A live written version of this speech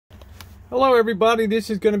Hello everybody, this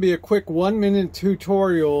is going to be a quick 1-minute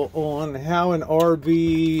tutorial on how an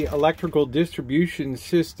RV electrical distribution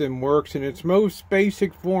system works in its most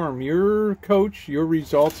basic form. Your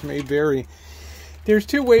results may vary. There's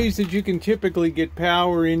two ways that you can typically get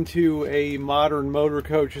power into a modern motor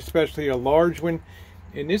coach, especially a large one.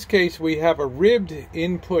 In this case, we have a ribbed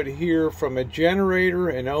input here from a generator,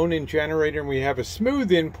 an Onan generator, and we have a smooth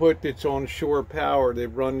input that's on shore power that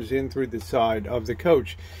runs in through the side of the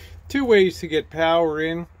coach. Two ways to get power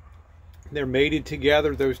in. They're mated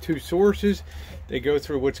together, those two sources. They go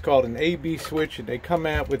through what's called an AB switch, and they come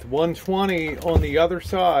out with 120 on the other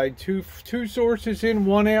side. Two sources in,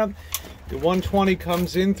 one out. The 120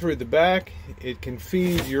 comes in through the back. It can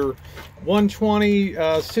feed your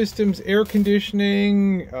 120 systems, air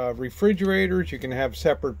conditioning, refrigerators. You can have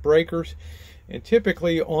separate breakers. And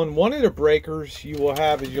typically on one of the breakers you will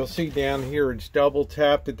have, as you'll see down here, it's double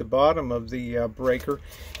tapped at the bottom of the breaker.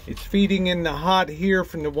 It's feeding in the hot here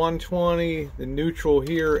from the 120, the neutral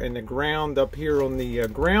here, and the ground up here on the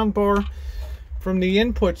ground bar from the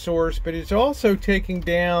input source. But it's also taking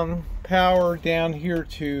down power down here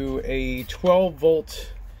to a 12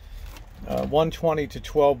 volt 120 to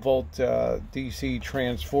 12 volt DC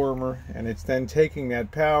transformer, and it's then taking that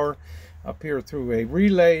power up here through a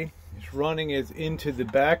relay. It's running it into the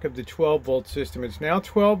back of the 12 volt system. It's now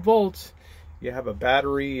 12 volts. You have a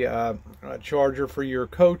battery charger for your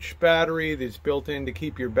coach battery that's built in to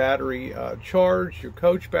keep your battery charged, your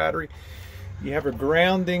coach battery. You have a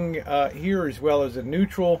grounding here as well as a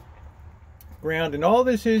neutral ground, and all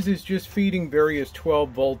this is just feeding various 12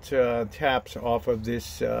 volt taps off of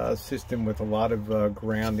this system with a lot of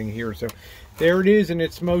grounding here. So there it is in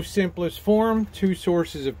its most simplest form. Two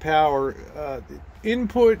sources of power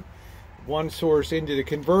input. One source into the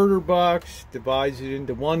converter box, divides it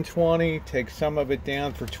into 120, takes some of it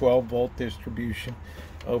down for 12 volt distribution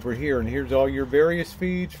over here. And here's all your various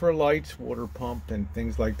feeds for lights, water pump, and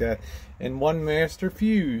things like that. And one master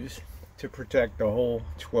fuse to protect the whole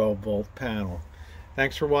 12 volt panel.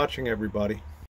 Thanks for watching, everybody.